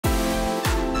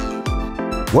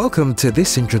Welcome to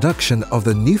this introduction of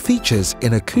the new features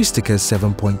in Acoustica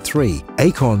 7.3,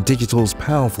 Acon Digital's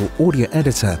powerful audio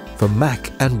editor for Mac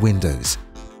and Windows.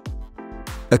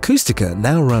 Acoustica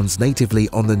now runs natively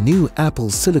on the new Apple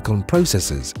Silicon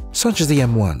processors, such as the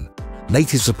M1.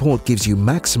 Native support gives you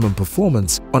maximum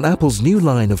performance on Apple's new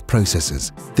line of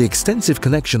processors. The extensive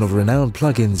collection of renowned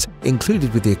plugins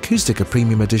included with the Acoustica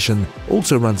Premium Edition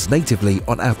also runs natively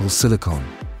on Apple Silicon.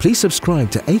 Please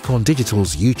subscribe to Acon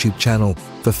Digital's YouTube channel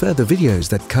for further videos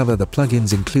that cover the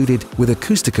plugins included with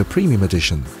Acoustica Premium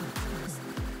Edition.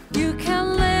 You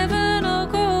can live in a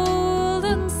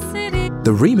golden city.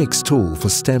 The Remix tool for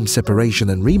stem separation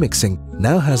and remixing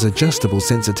now has adjustable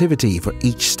sensitivity for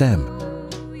each stem.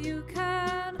 You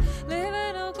can live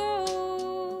in a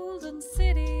golden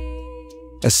city.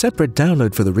 A separate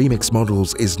download for the remix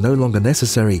models is no longer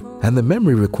necessary and the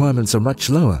memory requirements are much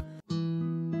lower.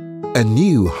 A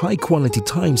new high-quality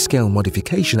timescale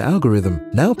modification algorithm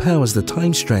now powers the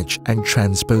time stretch and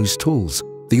transpose tools.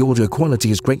 The audio quality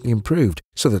is greatly improved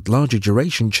so that larger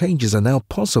duration changes are now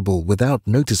possible without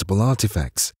noticeable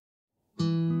artifacts.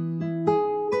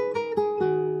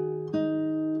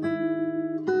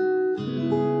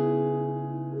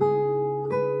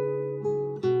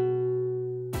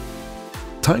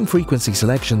 Time frequency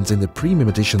selections in the Premium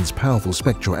Edition's powerful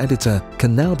spectral editor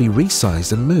can now be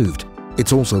resized and moved.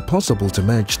 It's also possible to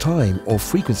merge time or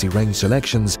frequency range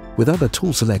selections with other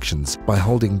tool selections by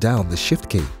holding down the Shift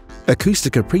key.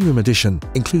 Acoustica Premium Edition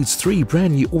includes 3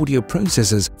 brand new audio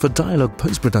processors for dialogue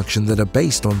post-production that are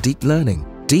based on deep learning,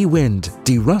 de-wind,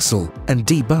 de-rustle, and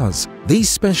de-buzz. These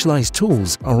specialized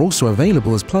tools are also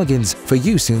available as plugins for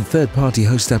use in third-party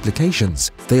host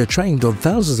applications. They are trained on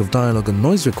thousands of dialogue and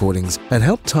noise recordings and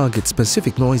help target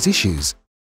specific noise issues.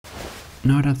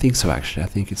 No, I don't think so actually. I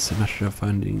think it's a matter of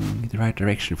finding the right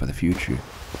direction for the future.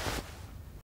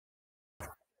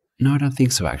 No, I don't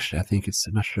think so actually. I think it's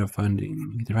a matter of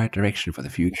finding the right direction for the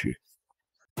future.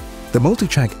 The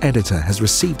multi-track editor has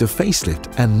received a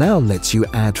facelift and now lets you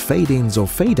add fade-ins or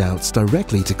fade-outs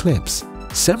directly to clips.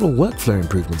 Several workflow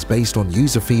improvements based on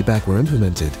user feedback were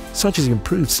implemented, such as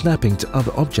improved snapping to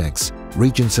other objects,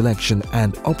 region selection,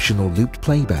 and optional looped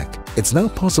playback. It's now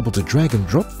possible to drag and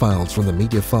drop files from the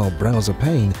media file browser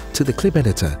pane to the clip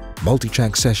editor,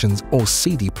 multi-track sessions, or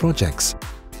CD projects.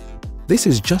 This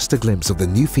is just a glimpse of the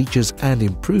new features and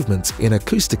improvements in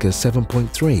Acoustica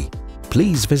 7.3.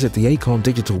 Please visit the Acon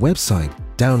Digital website,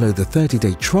 download the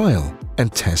 30-day trial,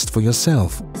 and test for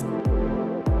yourself.